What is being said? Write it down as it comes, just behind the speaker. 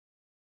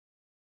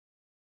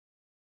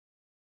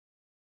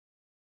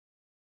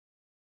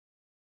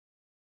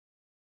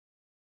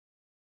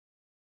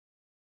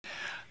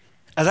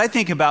As I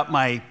think about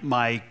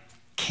my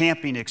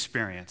camping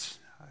experience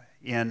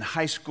in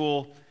high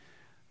school,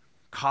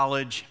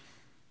 college,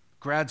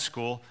 grad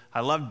school, I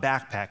loved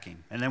backpacking.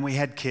 And then we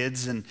had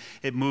kids, and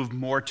it moved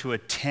more to a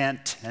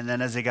tent. And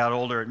then as they got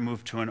older, it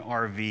moved to an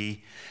RV.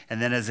 And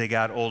then as they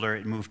got older,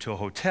 it moved to a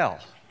hotel.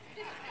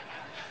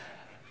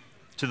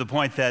 To the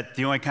point that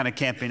the only kind of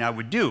camping I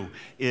would do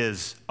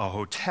is a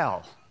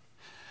hotel.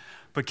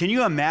 But can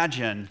you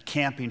imagine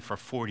camping for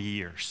 40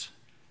 years?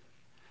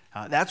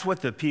 That's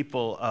what the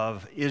people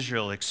of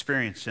Israel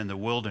experienced in the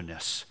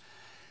wilderness.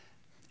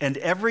 And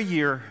every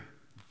year,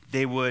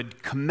 they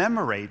would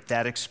commemorate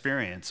that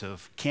experience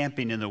of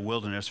camping in the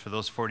wilderness for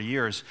those 40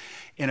 years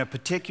in a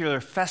particular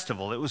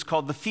festival. It was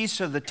called the Feast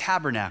of the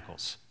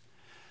Tabernacles.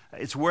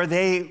 It's where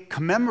they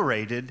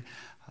commemorated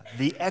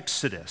the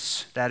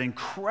Exodus, that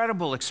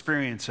incredible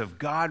experience of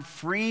God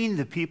freeing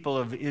the people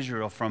of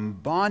Israel from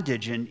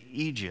bondage in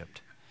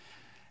Egypt,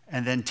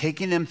 and then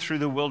taking them through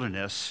the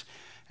wilderness,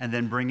 and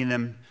then bringing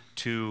them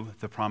to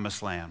the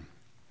Promised Land.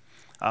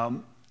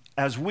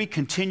 As we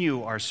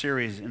continue our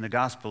series in the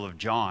Gospel of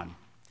John,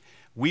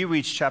 we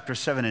reach chapter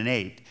 7 and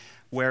 8,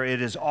 where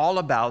it is all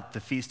about the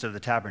Feast of the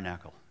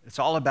Tabernacle. It's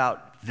all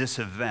about this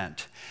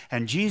event.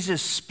 And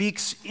Jesus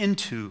speaks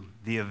into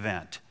the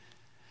event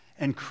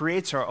and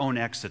creates our own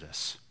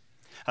Exodus.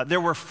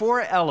 There were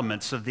 4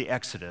 elements of the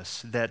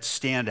Exodus that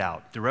stand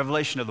out: the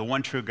revelation of the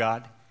one true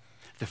God,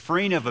 the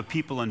freeing of a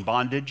people in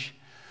bondage,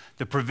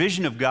 the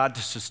provision of God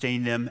to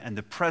sustain them, and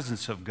the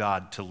presence of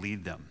God to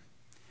lead them.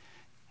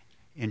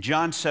 In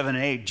John 7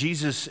 and 8,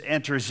 Jesus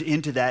enters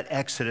into that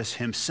Exodus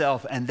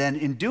himself, and then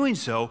in doing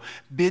so,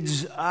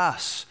 bids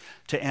us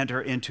to enter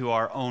into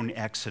our own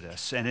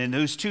Exodus. And in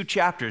those 2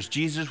 chapters,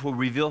 Jesus will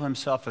reveal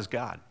himself as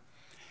God.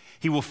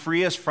 He will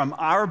free us from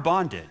our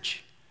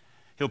bondage.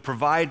 He'll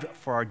provide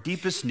for our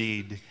deepest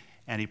need,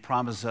 and he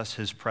promises us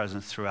his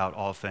presence throughout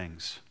all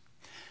things.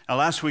 Now,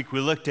 last week we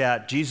looked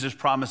at Jesus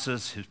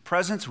promises his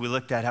presence. We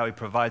looked at how he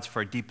provides for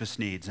our deepest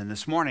needs. And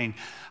this morning,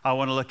 I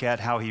want to look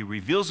at how he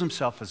reveals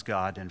himself as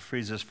God and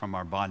frees us from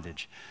our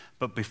bondage.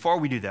 But before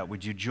we do that,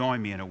 would you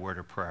join me in a word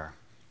of prayer?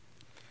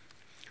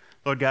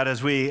 Lord God,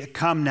 as we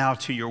come now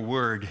to your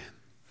word,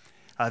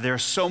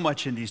 there's so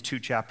much in these 2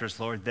 chapters,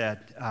 Lord,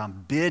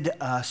 that bid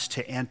us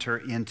to enter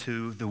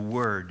into the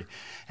word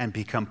and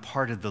become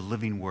part of the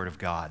living word of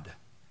God.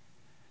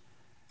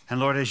 And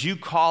Lord, as you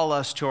call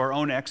us to our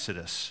own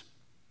Exodus,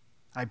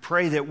 I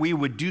pray that we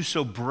would do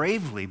so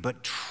bravely,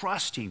 but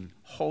trusting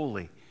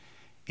wholly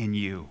in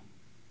you.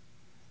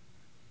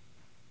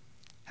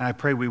 And I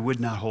pray we would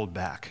not hold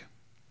back.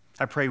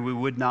 I pray we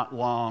would not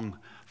long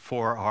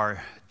for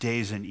our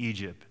days in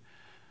Egypt.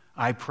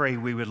 I pray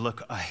we would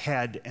look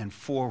ahead and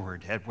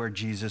forward at where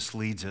Jesus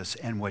leads us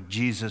and what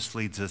Jesus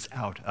leads us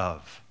out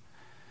of.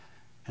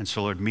 And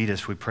so, Lord, meet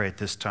us, we pray at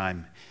this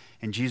time.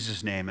 In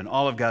Jesus' name, and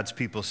all of God's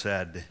people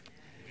said,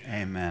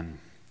 amen.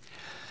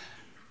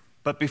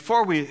 But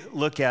before we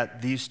look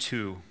at these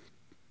 2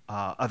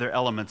 other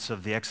elements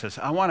of the Exodus,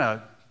 I want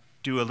to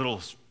do a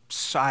little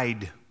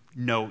side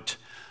note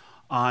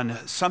on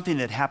something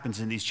that happens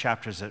in these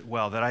chapters as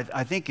well, that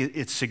I think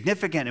it's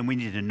significant and we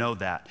need to know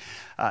that.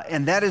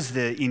 And that is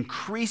the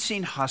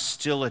increasing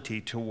hostility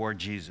toward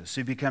Jesus.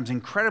 It becomes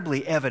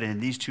incredibly evident in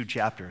these 2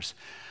 chapters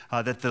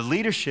that the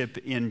leadership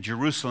in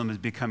Jerusalem is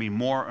becoming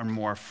more and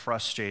more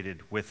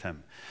frustrated with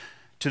him,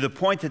 to the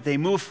point that they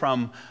move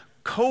from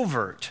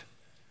covert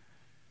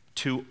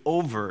to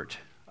overt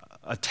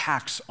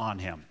attacks on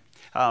him.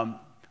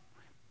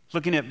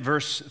 Looking at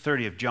verse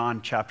 30 of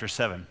John chapter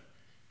 7.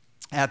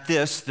 At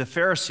this, the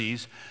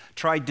Pharisees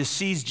tried to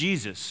seize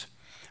Jesus,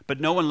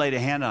 but no one laid a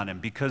hand on him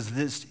because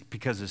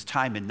his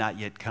time had not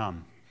yet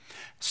come.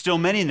 Still,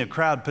 many in the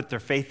crowd put their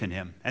faith in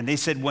him, and they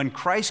said, when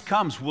Christ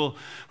comes, will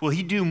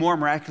he do more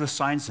miraculous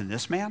signs than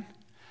this man?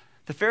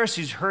 The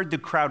Pharisees heard the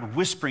crowd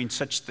whispering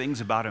such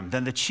things about him.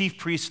 Then the chief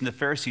priests and the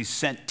Pharisees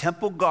sent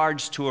temple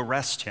guards to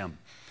arrest him.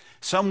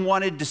 Some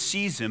wanted to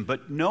seize him,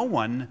 but no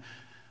one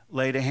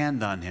laid a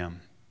hand on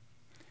him.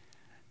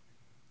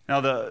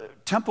 Now, the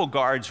temple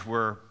guards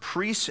were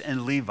priests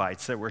and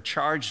Levites that were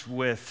charged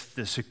with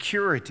the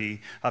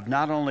security of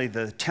not only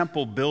the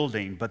temple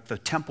building, but the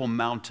Temple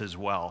Mount as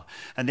well.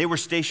 And they were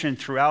stationed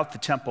throughout the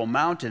Temple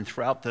Mount and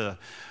throughout the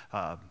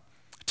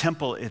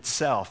temple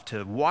itself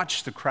to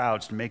watch the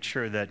crowds to make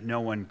sure that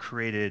no one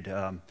created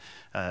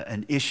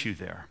an issue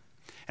there.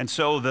 And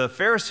so the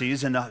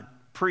Pharisees and the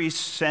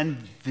priests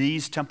send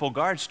these temple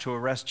guards to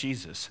arrest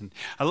Jesus. And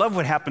I love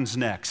what happens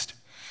next.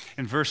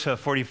 In verse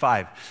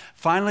 45,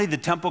 finally the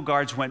temple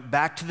guards went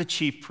back to the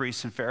chief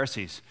priests and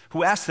Pharisees,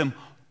 who asked them,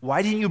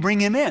 why didn't you bring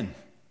him in?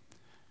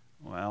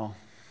 Well,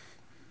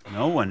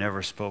 no one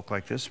ever spoke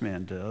like this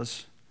man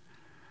does.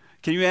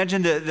 Can you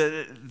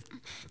imagine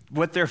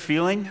what they're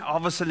feeling? All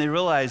of a sudden they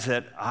realize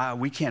that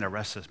we can't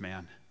arrest this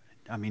man.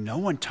 I mean, no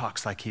one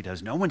talks like he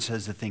does. No one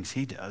says the things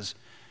he does.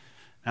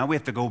 Now we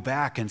have to go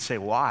back and say,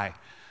 why?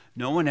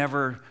 No one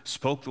ever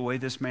spoke the way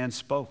this man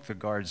spoke, the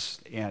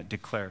guards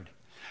declared.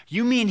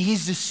 You mean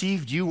he's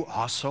deceived you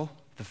also?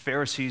 the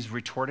Pharisees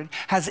retorted.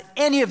 Has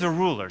any of the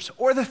rulers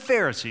or the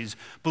Pharisees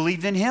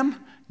believed in him?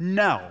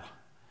 No.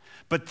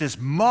 But this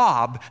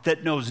mob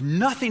that knows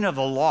nothing of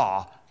the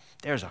law,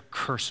 there's a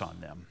curse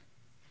on them.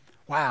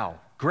 Wow,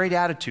 great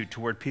attitude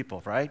toward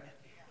people, right?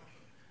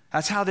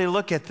 That's how they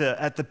look at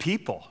the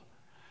people,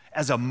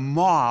 as a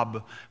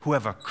mob who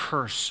have a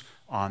curse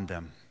on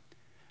them.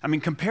 I mean,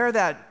 compare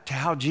that to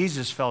how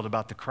Jesus felt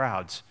about the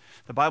crowds.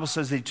 The Bible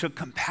says that he took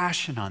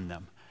compassion on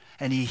them,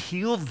 and he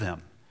healed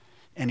them,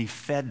 and he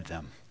fed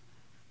them.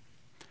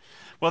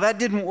 Well, that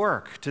didn't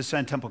work to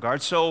send temple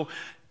guards, so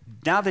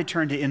now they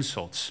turn to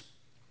insults.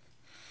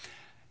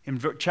 In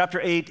chapter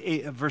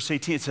 8, verse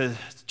 18, it says,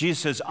 Jesus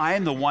says, I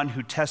am the one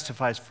who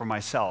testifies for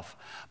myself.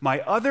 My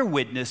other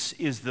witness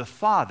is the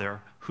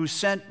Father who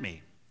sent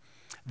me.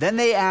 Then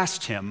they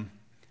asked him,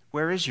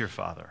 where is your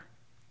Father?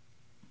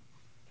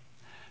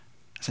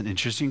 That's an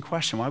interesting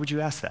question. Why would you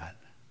ask that?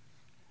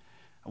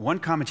 One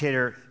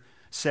commentator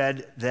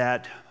said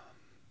that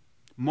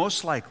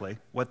most likely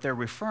what they're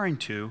referring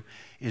to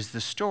is the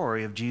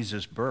story of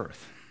Jesus'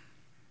 birth.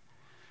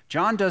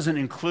 John doesn't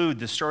include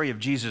the story of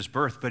Jesus'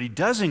 birth, but he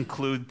does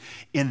include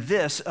in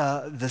this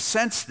the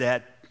sense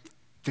that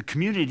the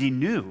community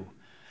knew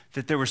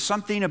that there was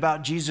something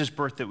about Jesus'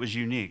 birth that was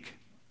unique.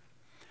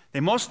 They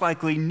most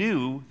likely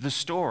knew the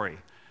story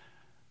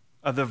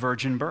of the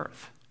virgin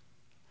birth.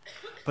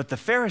 But the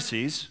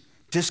Pharisees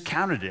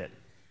discounted it.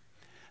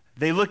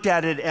 They looked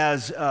at it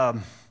as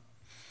a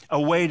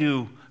way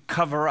to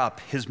cover up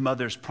his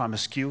mother's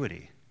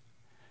promiscuity.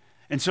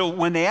 And so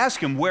when they ask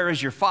him, where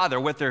is your father?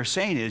 What they're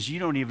saying is, you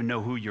don't even know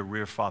who your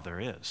real father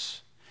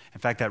is. In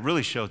fact, that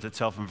really shows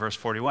itself in verse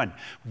 41.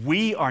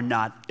 We are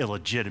not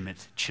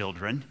illegitimate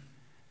children,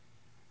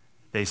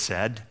 they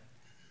said.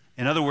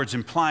 In other words,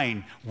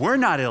 implying we're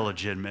not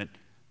illegitimate,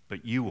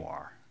 but you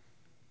are.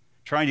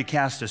 Trying to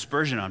cast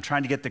aspersion on him,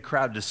 trying to get the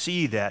crowd to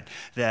see that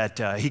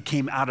he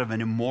came out of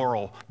an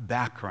immoral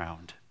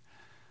background.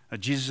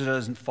 Jesus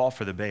doesn't fall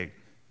for the bait.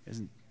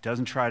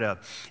 Doesn't try to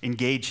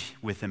engage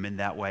with him in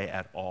that way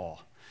at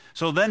all.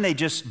 So then they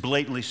just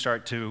blatantly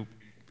start to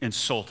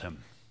insult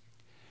him.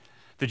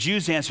 The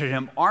Jews answered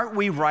him, aren't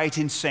we right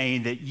in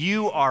saying that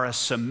you are a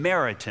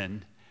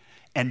Samaritan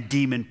and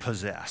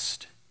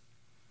demon-possessed?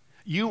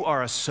 You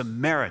are a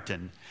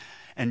Samaritan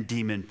and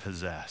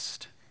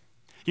demon-possessed.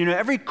 You know,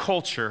 every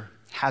culture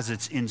has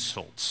its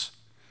insults.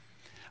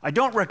 I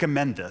don't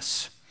recommend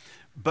this,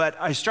 but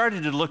I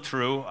started to look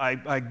through, I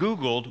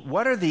Googled,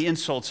 what are the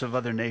insults of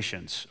other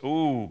nations?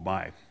 Oh,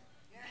 my.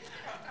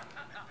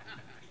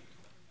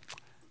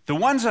 The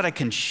ones that I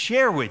can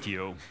share with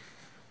you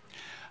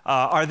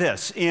are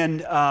this.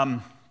 In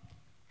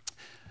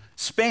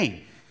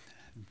Spain,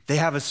 they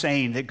have a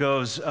saying that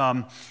goes,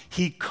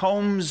 he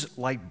combs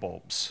light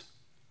bulbs.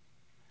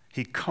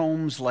 He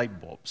combs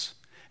light bulbs.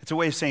 It's a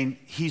way of saying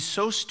he's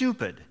so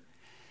stupid,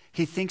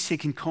 he thinks he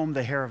can comb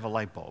the hair of a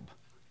light bulb.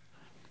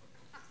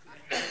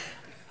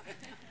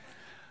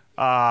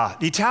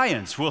 The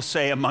Italians will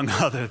say, among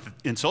other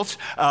insults,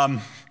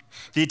 the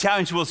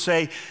Italians will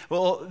say,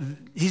 well,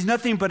 he's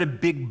nothing but a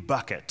big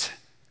bucket.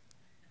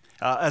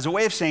 As a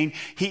way of saying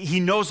he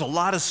knows a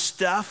lot of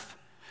stuff,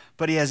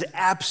 but he has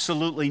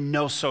absolutely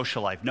no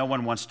social life. No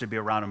one wants to be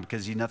around him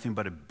because he's nothing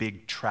but a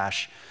big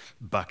trash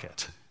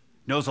bucket.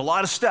 Knows a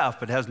lot of stuff,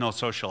 but has no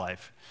social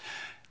life.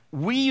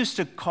 We used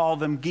to call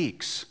them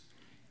geeks,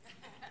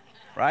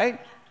 right?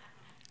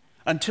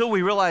 Until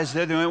we realized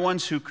they're the only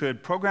ones who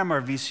could program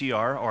our VCR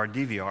or our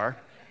DVR.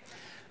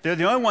 They're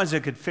the only ones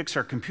that could fix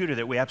our computer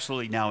that we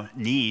absolutely now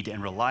need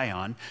and rely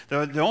on.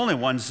 They're the only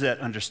ones that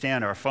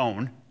understand our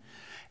phone.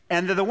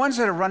 And they're the ones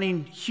that are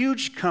running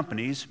huge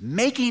companies,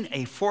 making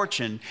a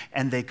fortune,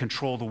 and they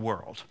control the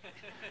world.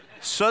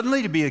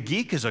 Suddenly, to be a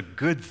geek is a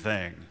good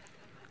thing.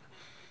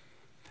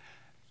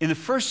 In the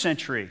first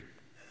century,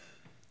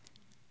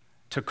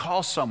 to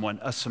call someone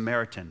a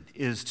Samaritan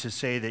is to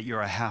say that you're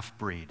a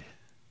half-breed.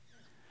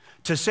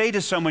 To say to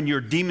someone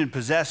you're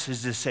demon-possessed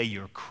is to say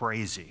you're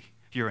crazy,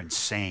 you're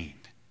insane.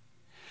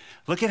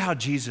 Look at how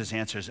Jesus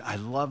answers. I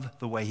love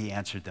the way he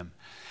answered them.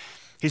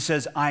 He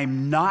says,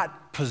 I'm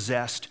not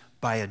possessed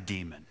by a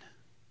demon,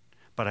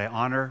 but I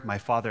honor my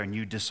Father and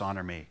you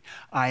dishonor me.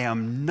 I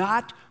am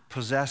not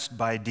possessed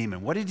by a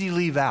demon. What did he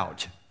leave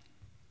out?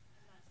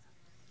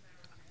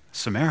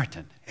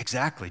 Samaritan,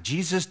 exactly.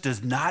 Jesus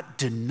does not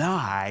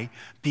deny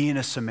being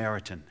a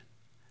Samaritan.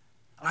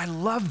 I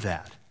love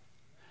that.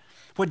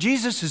 What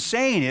Jesus is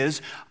saying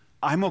is,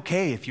 I'm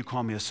okay if you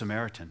call me a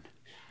Samaritan,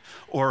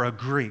 or a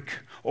Greek,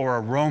 or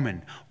a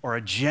Roman, or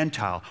a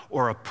Gentile,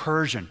 or a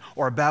Persian,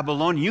 or a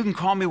Babylonian. You can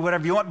call me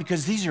whatever you want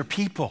because these are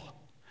people.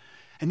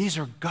 And these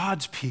are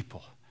God's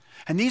people.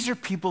 And these are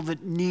people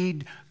that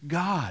need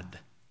God.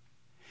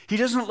 He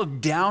doesn't look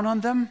down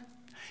on them.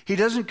 He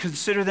doesn't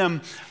consider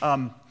them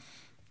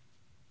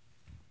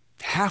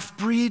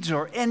half-breeds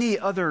or any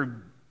other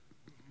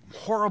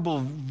horrible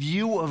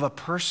view of a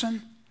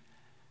person.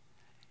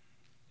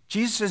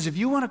 Jesus says, if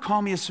you want to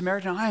call me a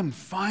Samaritan, I am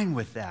fine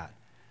with that.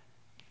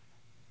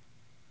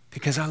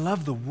 Because I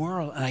love the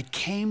world and I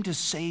came to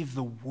save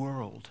the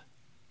world.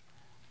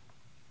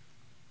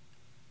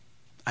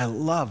 I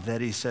love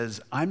that he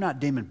says, I'm not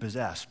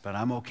demon-possessed, but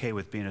I'm okay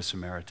with being a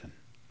Samaritan.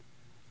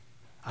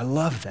 I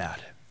love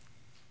that.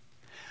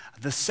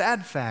 The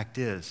sad fact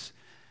is,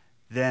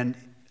 then,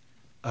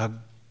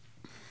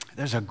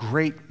 there's a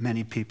great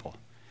many people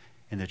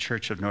in the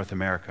Church of North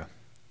America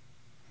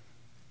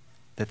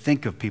that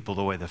think of people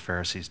the way the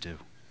Pharisees do.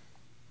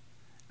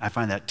 I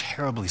find that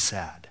terribly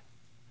sad.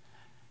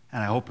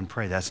 And I hope and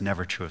pray that's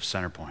never true of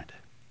Centerpoint.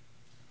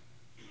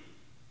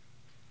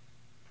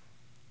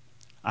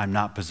 I'm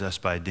not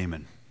possessed by a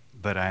demon,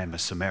 but I am a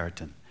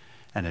Samaritan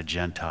and a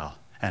Gentile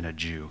and a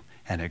Jew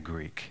and a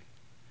Greek.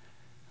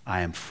 I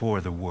am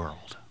for the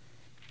world,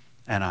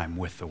 and I'm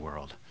with the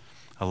world.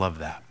 I love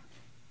that.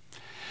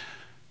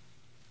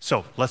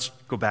 So let's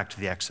go back to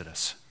the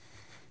Exodus.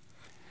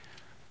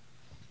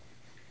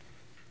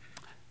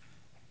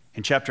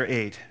 In chapter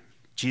 8,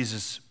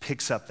 Jesus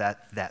picks up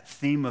that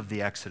theme of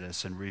the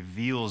Exodus and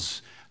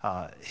reveals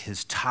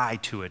his tie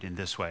to it in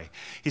this way.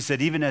 He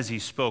said, even as he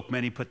spoke,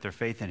 many put their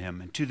faith in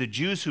him. And to the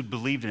Jews who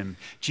believed in him,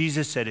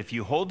 Jesus said, if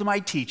you hold to my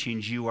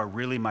teachings, you are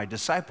really my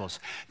disciples.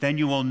 Then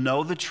you will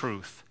know the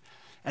truth,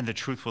 and the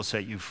truth will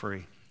set you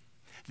free.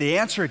 They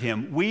answered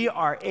him, we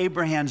are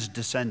Abraham's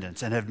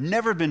descendants and have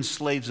never been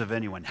slaves of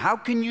anyone. How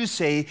can you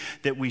say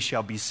that we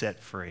shall be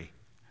set free?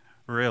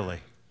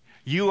 Really?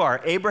 You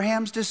are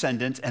Abraham's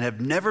descendants and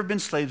have never been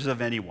slaves of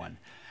anyone.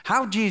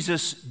 How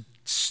Jesus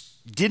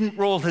didn't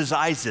roll his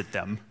eyes at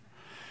them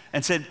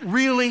and said,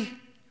 really?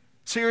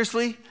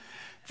 Seriously?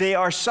 They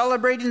are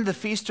celebrating the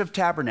Feast of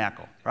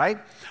Tabernacle, right?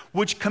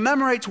 Which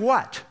commemorates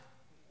what?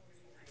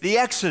 The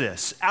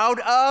Exodus out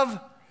of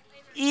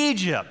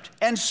Egypt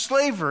and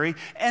slavery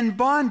and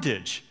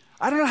bondage.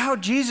 I don't know how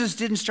Jesus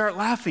didn't start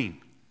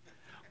laughing.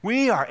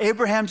 We are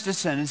Abraham's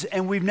descendants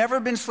and we've never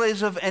been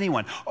slaves of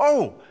anyone.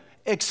 Oh,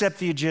 except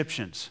the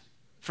Egyptians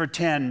for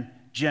 10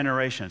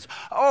 generations.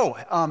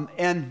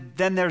 And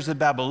then there's the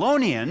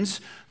Babylonians,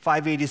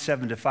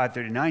 587 to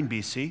 539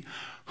 BC,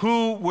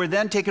 who were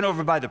then taken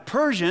over by the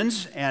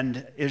Persians,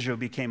 and Israel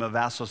became a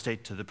vassal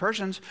state to the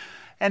Persians.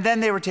 And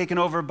then they were taken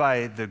over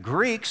by the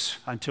Greeks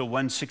until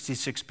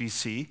 166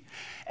 BC.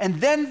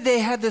 And then they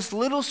had this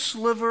little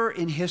sliver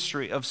in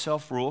history of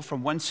self-rule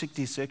from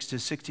 166 to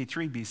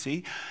 63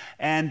 BC.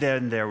 And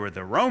then there were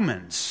the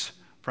Romans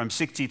from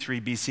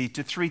 63 BC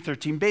to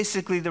 313.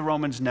 Basically, the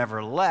Romans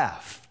never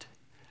left.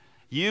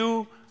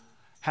 You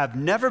have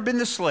never been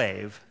the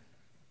slave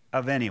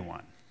of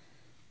anyone.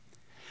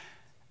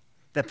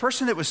 The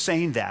person that was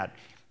saying that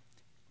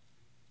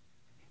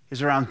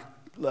is around,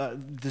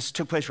 this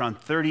took place around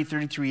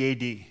 33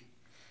 AD.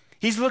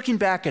 He's looking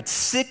back at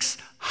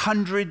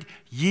 600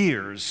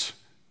 years,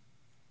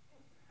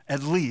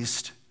 at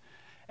least,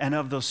 and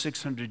of those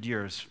 600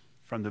 years,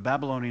 from the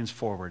Babylonians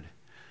forward,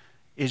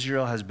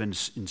 Israel has been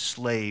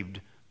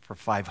enslaved for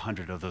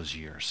 500 of those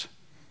years.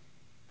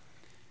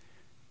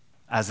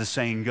 As the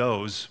saying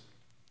goes,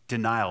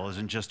 denial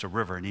isn't just a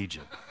river in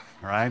Egypt,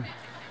 right?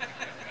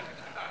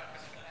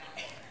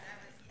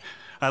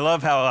 I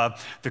love how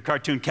the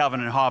cartoon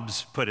Calvin and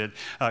Hobbes put it.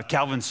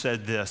 Calvin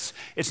said this,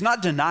 it's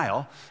not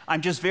denial,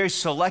 I'm just very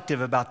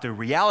selective about the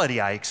reality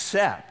I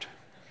accept.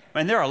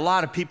 And there are a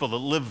lot of people that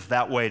live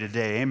that way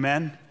today,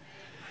 amen?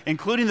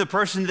 Including the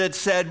person that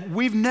said,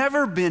 we've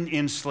never been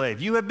enslaved.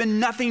 You have been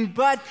nothing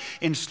but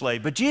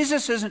enslaved. But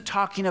Jesus isn't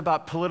talking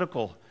about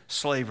political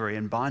slavery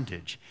and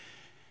bondage.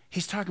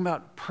 He's talking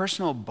about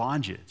personal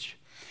bondage.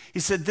 He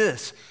said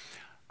this,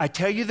 I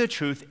tell you the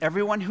truth,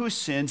 everyone who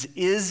sins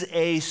is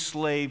a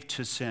slave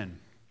to sin.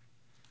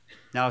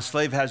 Now, a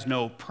slave has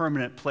no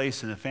permanent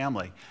place in the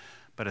family,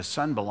 but a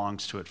son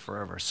belongs to it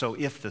forever. So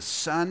if the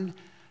Son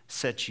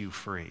sets you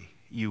free,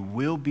 you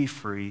will be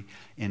free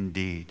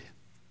indeed.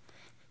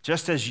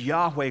 Just as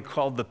Yahweh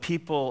called the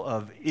people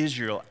of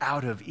Israel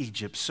out of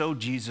Egypt, so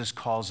Jesus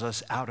calls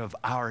us out of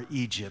our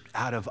Egypt,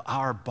 out of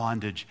our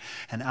bondage,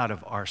 and out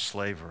of our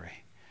slavery.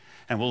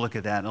 And we'll look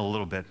at that in a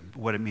little bit,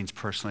 what it means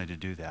personally to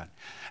do that.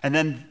 And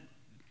then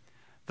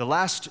the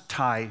last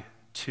tie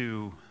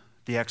to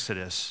the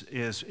Exodus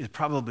is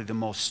probably the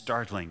most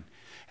startling,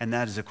 and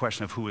that is the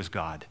question of who is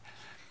God.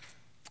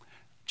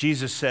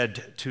 Jesus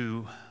said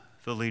to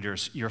the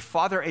leaders, your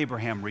father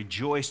Abraham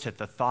rejoiced at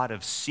the thought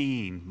of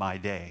seeing my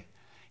day.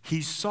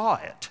 He saw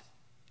it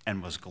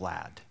and was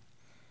glad.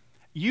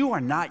 You are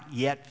not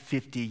yet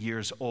 50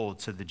 years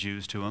old, said the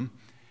Jews to him,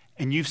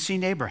 and you've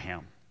seen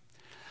Abraham.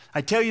 I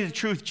tell you the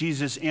truth,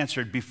 Jesus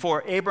answered,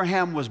 before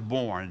Abraham was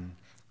born,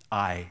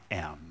 I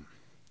am.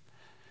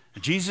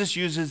 Jesus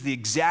uses the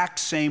exact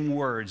same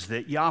words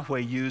that Yahweh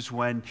used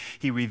when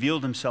he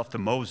revealed himself to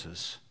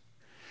Moses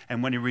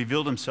and when he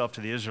revealed himself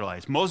to the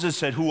Israelites. Moses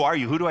said, who are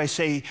you? Who do I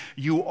say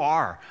you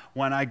are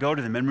when I go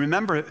to them? And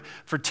remember,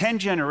 for 10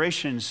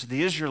 generations,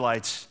 the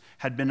Israelites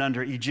had been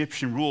under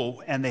Egyptian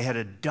rule and they had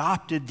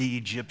adopted the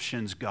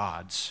Egyptians'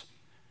 gods.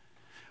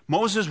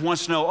 Moses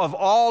wants to know, of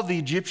all the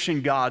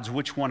Egyptian gods,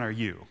 which one are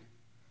you?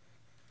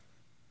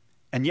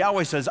 And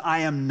Yahweh says, I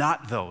am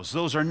not those.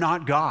 Those are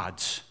not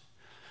gods.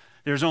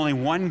 There's only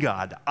one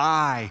God.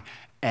 I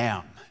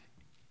am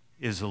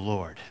is the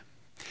Lord.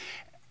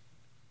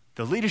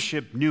 The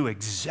leadership knew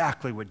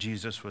exactly what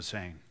Jesus was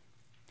saying.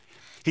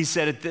 He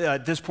said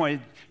at this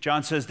point,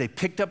 John says, they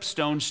picked up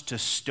stones to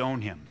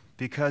stone him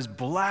because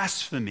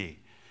blasphemy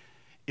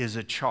is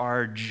a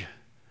charge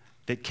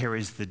that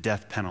carries the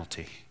death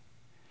penalty.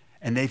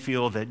 And they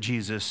feel that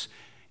Jesus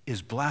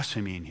is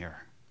blaspheming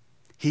here.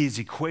 He's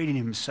equating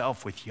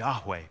himself with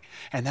Yahweh,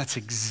 and that's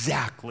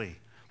exactly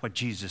what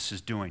Jesus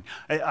is doing.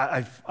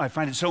 I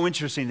find it so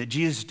interesting that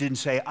Jesus didn't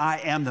say, I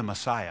am the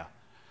Messiah,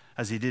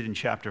 as he did in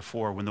chapter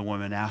 4 when the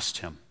woman asked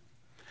him.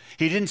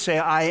 He didn't say,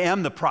 I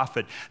am the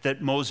prophet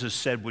that Moses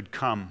said would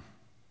come.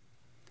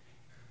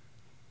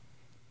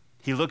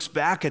 He looks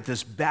back at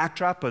this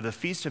backdrop of the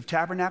Feast of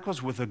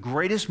Tabernacles with the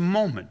greatest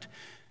moment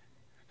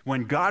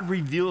when God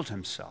revealed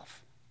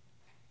himself.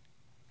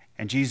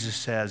 And Jesus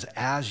says,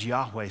 as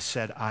Yahweh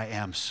said, I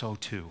am, so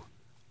too,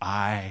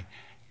 I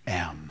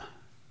am.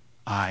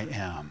 I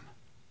am.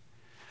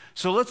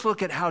 So let's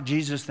look at how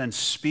Jesus then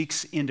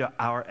speaks into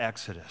our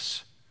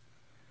Exodus.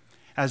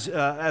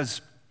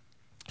 As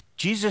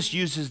Jesus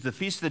uses the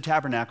Feast of the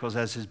Tabernacles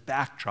as his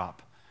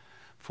backdrop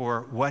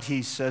for what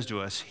he says to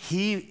us,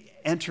 he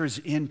enters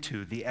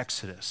into the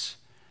Exodus.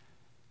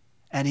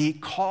 And he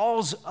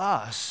calls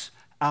us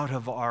out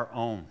of our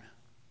own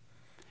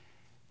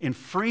in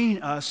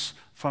freeing us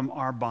from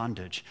our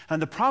bondage.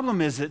 And the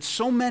problem is that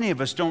so many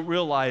of us don't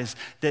realize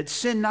that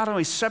sin not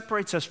only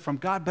separates us from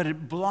God, but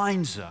it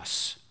blinds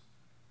us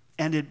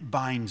and it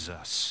binds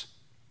us.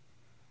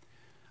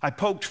 I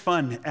poked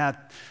fun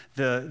at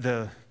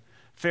the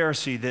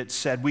Pharisee that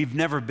said, we've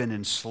never been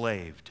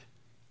enslaved.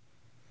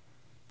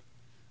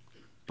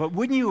 But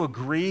wouldn't you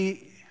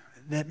agree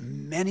that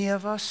many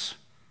of us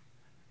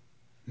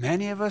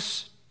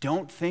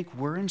don't think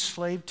we're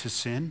enslaved to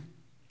sin?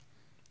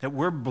 That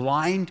we're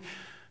blind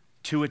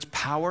to its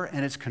power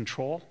and its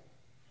control?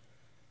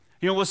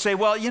 You know, we'll say,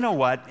 well, you know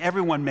what?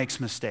 Everyone makes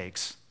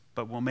mistakes,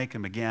 but we'll make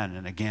them again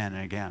and again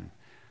and again.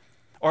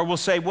 Or we'll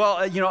say,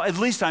 well, you know, at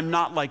least I'm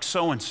not like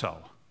so-and-so,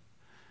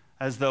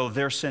 as though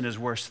their sin is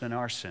worse than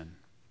our sin.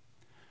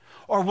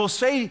 Or we'll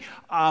say,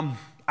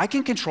 I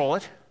can control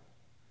it.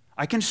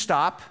 I can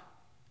stop.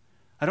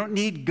 I don't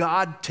need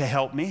God to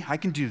help me. I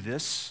can do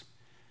this.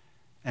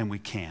 And we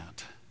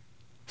can't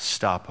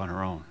stop on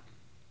our own.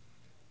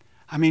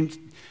 I mean,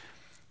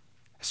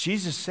 as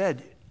Jesus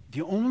said,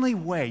 the only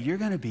way you're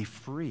going to be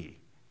free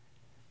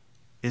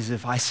is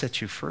if I set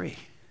you free.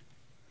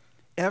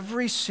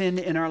 Every sin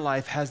in our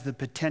life has the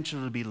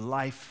potential to be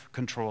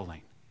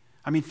life-controlling.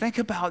 I mean, think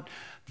about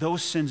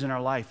those sins in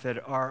our life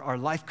that are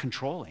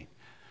life-controlling.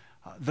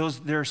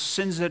 There are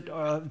sins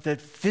that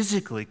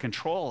physically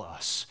control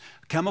us.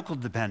 Chemical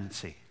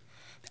dependency,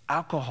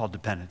 alcohol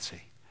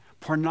dependency,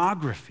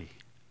 pornography,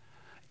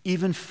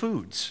 even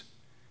foods.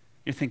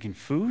 You're thinking,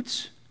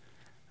 foods?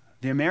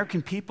 The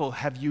American people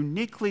have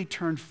uniquely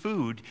turned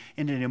food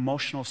into an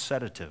emotional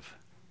sedative.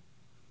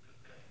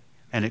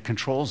 And it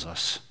controls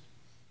us.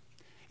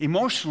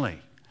 Emotionally,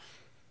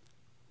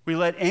 we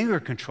let anger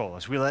control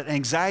us. We let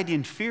anxiety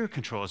and fear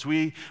control us.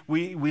 We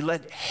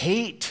let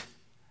hate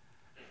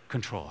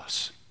control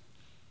us.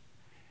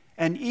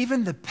 And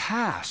even the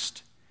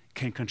past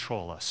can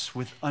control us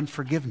with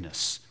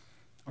unforgiveness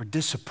or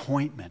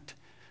disappointment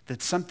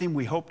that something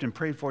we hoped and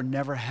prayed for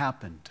never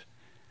happened,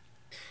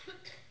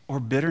 or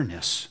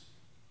bitterness.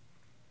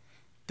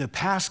 The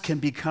past can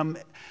become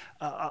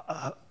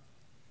an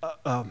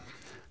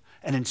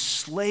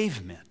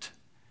enslavement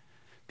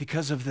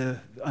because of the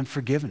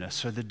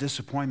unforgiveness or the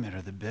disappointment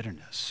or the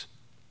bitterness.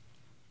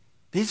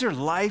 These are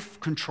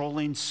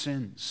life-controlling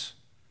sins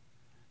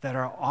that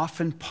are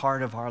often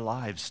part of our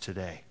lives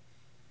today.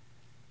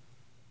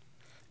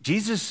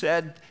 Jesus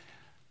said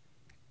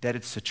that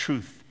it's the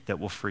truth that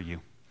will free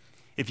you.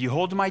 If you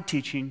hold to my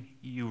teaching,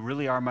 you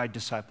really are my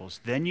disciples.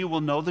 Then you will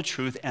know the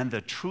truth, and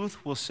the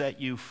truth will set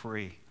you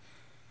free.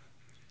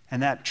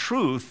 And that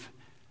truth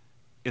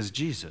is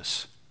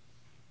Jesus.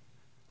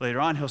 Later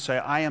on, he'll say,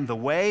 I am the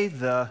way,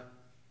 the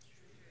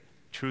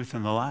truth,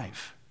 and the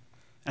life.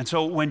 And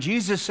so when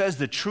Jesus says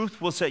the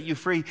truth will set you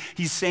free,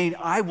 he's saying,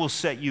 I will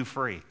set you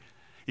free.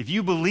 If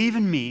you believe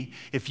in me,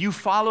 if you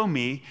follow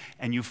me,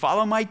 and you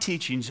follow my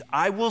teachings,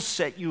 I will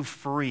set you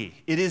free.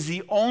 It is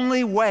the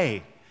only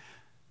way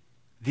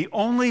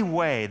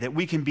that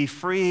we can be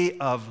free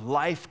of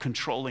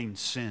life-controlling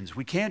sins.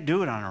 We can't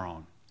do it on our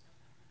own.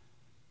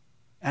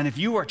 And if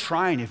you are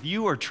trying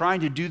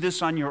to do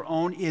this on your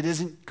own, it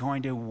isn't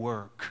going to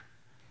work.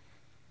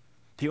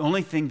 The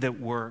only thing that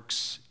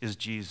works is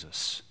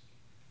Jesus.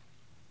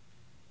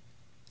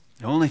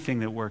 The only thing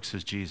that works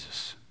is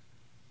Jesus.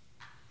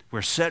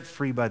 We're set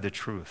free by the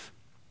truth.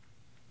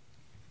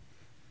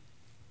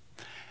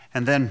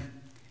 And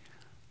then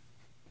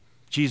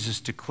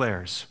Jesus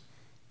declares,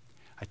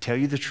 I tell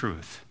you the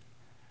truth,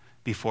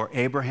 before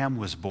Abraham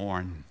was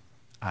born,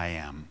 I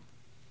am.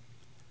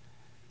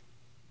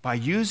 By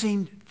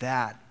using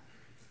that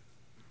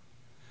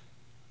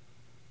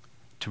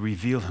to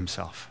reveal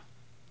himself,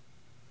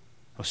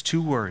 those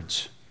two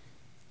words,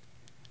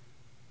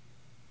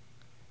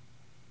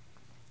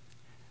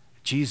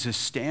 Jesus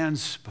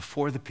stands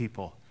before the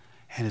people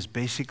and is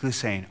basically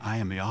saying, I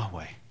am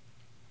Yahweh.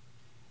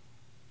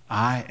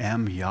 I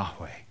am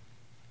Yahweh.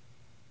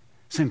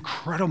 It's an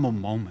incredible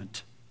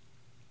moment.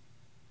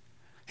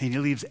 And he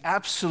leaves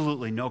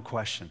absolutely no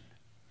question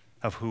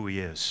of who he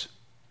is.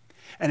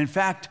 And in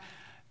fact,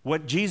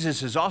 what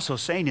Jesus is also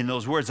saying in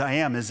those words, I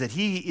am, is that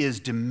he is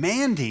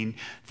demanding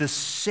the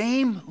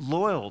same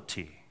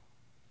loyalty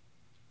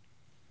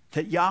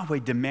that Yahweh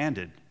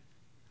demanded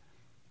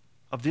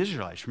of the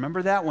Israelites.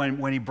 Remember that?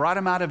 When he brought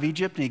them out of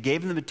Egypt and he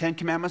gave them the 10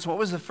 commandments, what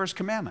was the first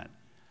commandment?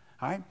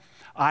 All right?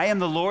 I am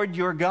the Lord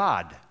your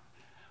God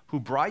who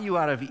brought you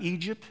out of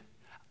Egypt,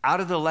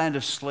 out of the land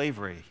of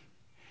slavery.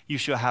 You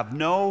shall have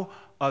no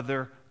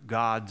other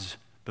gods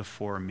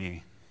before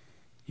me.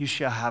 You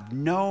shall have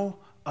no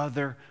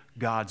other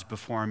gods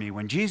before me.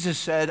 When Jesus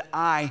said,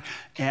 I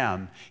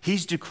am,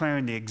 he's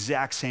declaring the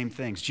exact same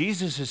things.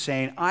 Jesus is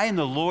saying, I am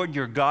the Lord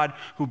your God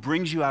who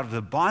brings you out of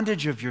the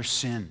bondage of your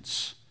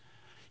sins.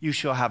 You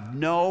shall have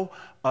no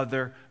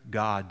other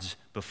gods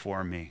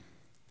before me.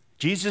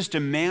 Jesus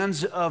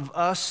demands of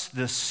us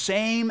the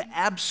same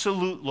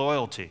absolute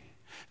loyalty.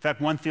 In fact,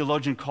 one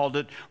theologian called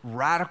it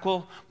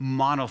radical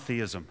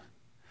monotheism.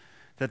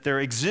 That there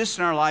exists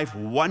in our life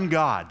one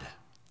God,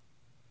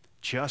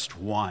 just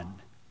one.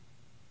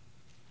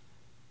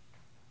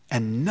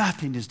 And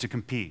nothing is to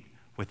compete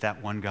with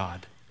that one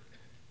God.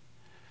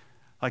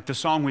 Like the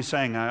song we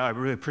sang, I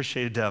really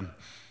appreciated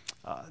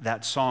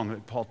that song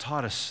that Paul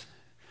taught us.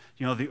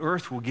 You know, the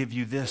earth will give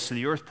you this, and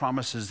the earth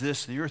promises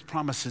this, and the earth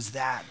promises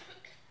that.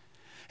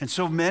 And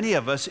so many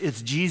of us,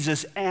 it's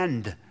Jesus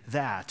and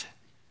that.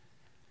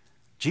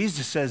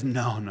 Jesus says,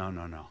 no.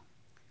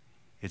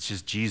 It's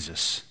just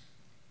Jesus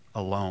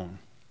alone.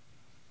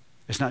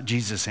 It's not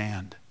Jesus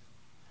and.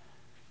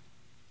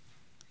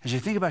 As you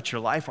think about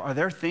your life, are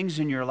there things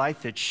in your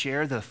life that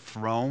share the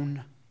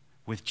throne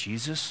with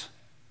Jesus?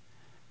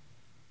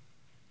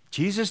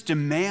 Jesus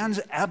demands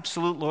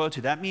absolute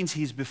loyalty. That means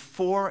he's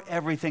before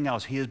everything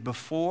else. He is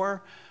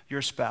before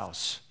your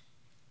spouse.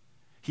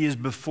 He is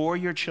before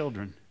your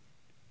children.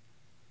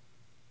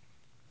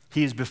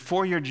 He is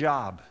before your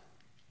job.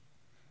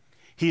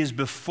 He is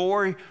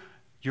before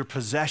your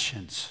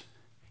possessions.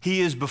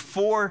 He is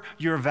before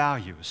your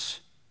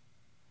values.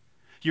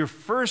 Your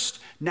first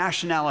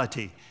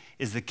nationality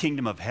is the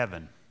kingdom of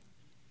heaven.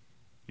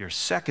 Your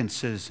second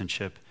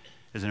citizenship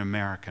is an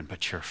American,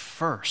 but your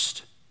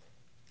first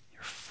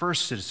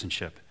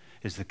citizenship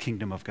is the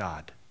kingdom of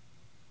God.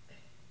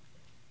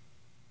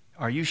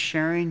 Are you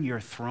sharing your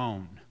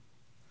throne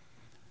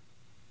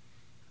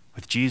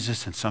with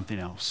Jesus and something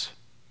else?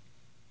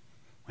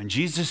 When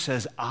Jesus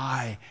says,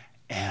 I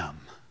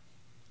am,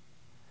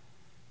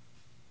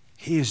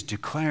 he is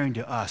declaring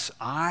to us,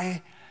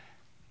 I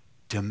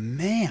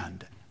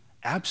demand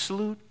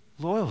absolute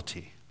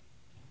loyalty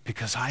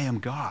because I am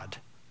God.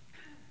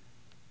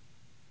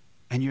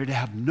 And you're to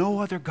have no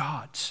other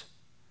gods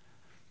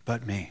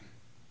but me.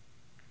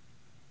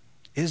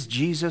 Is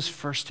Jesus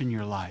first in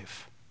your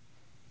life?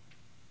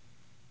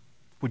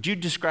 Would you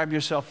describe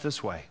yourself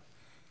this way?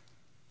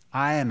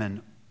 I am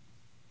an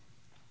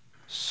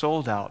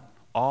sold out,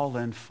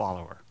 all-in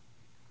follower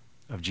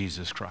of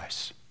Jesus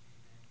Christ,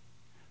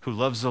 who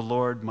loves the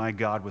Lord my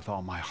God with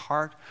all my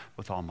heart,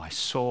 with all my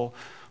soul,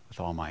 with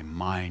all my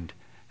mind,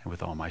 and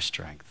with all my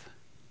strength.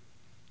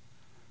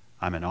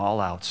 I'm an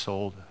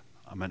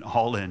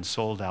all-in,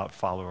 sold-out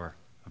follower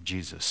of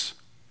Jesus.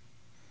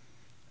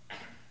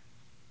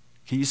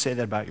 Can you say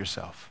that about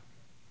yourself?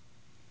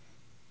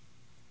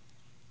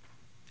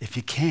 If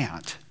you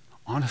can't,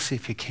 honestly,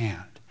 if you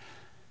can't,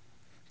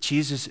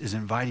 Jesus is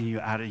inviting you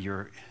out of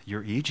your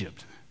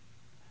Egypt.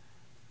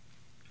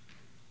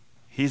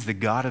 He's the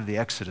God of the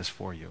Exodus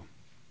for you.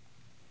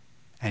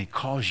 And he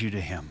calls you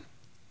to him.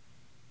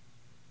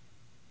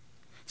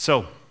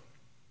 So,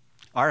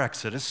 our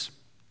Exodus,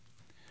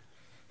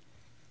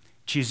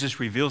 Jesus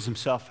reveals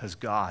himself as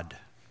God.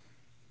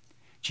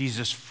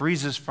 Jesus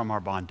frees us from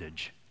our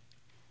bondage.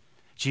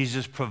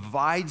 Jesus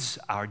provides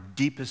our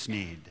deepest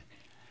need.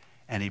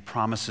 And he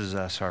promises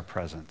us our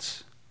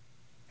presence.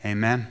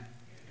 Amen? Amen.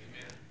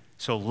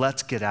 So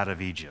let's get out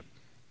of Egypt.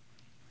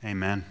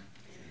 Amen?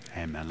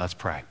 Amen. Let's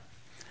pray.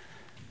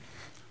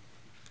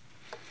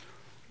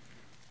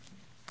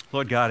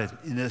 Lord God,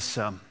 in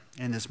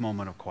this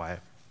moment of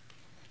quiet,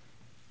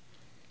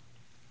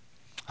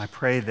 I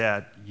pray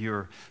that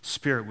your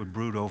Spirit would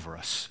brood over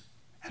us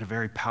in a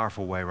very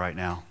powerful way right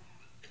now.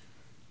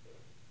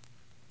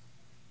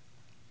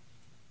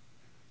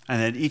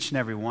 And that each and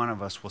every one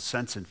of us will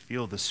sense and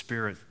feel the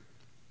Spirit.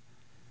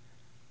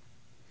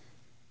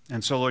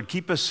 And so, Lord,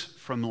 keep us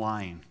from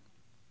lying.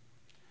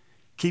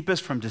 Keep us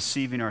from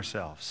deceiving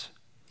ourselves.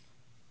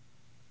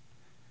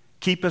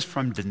 Keep us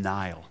from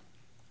denial.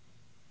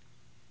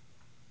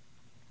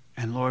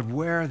 And Lord,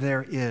 where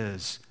there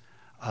is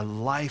a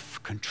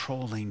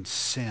life-controlling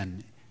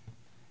sin,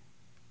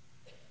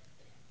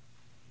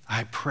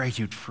 I pray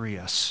you'd free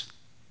us.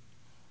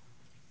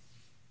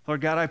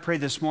 Lord God, I pray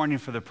this morning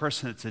for the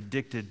person that's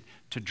addicted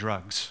to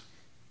drugs.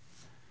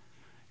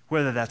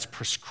 whether that's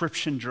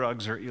prescription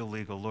drugs or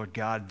illegal, Lord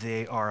God,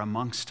 they are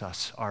amongst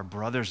us, our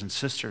brothers and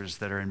sisters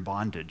that are in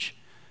bondage.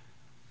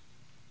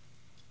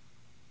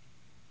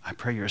 I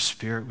pray your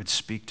Spirit would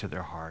speak to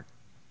their heart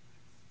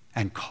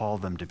and call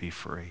them to be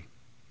free.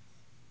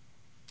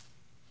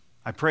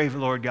 I pray,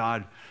 Lord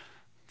God,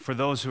 for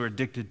those who are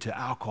addicted to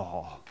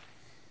alcohol.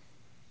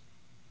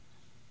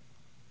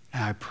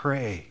 And I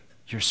pray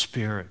your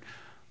Spirit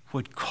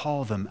would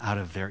call them out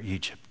of their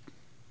Egypt.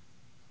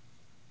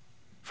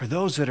 For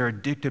those that are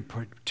addicted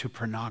to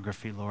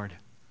pornography, Lord,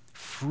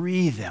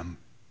 free them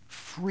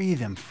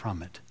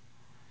from it.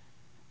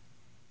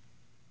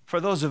 For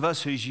those of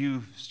us who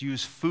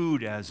use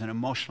food as an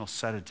emotional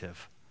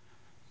sedative,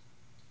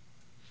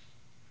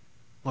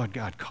 Lord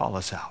God, call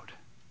us out.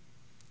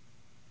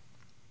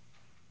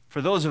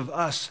 For those of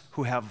us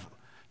who have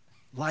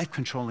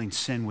life-controlling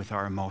sin with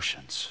our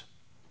emotions,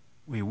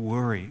 we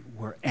worry,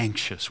 we're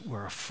anxious,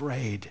 we're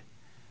afraid.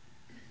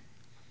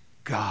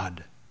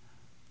 God,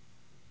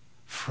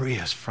 free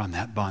us from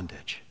that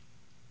bondage.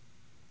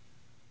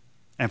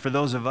 And for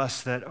those of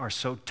us that are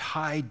so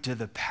tied to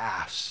the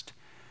past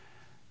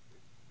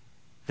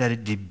that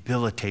it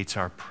debilitates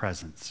our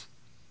presence,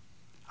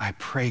 I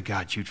pray,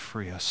 God, you'd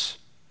free us.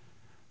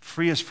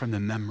 Free us from the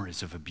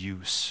memories of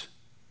abuse.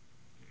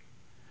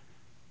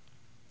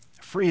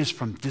 Free us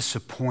from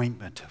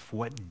disappointment of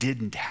what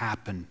didn't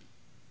happen.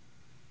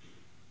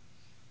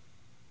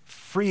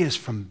 Free us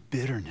from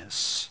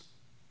bitterness.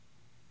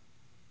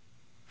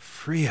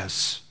 Free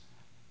us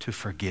to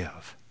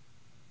forgive.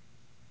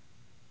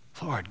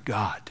 Lord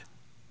God,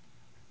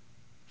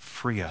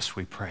 free us,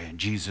 we pray in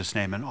Jesus'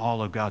 name. And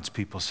all of God's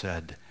people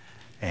said,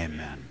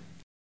 amen.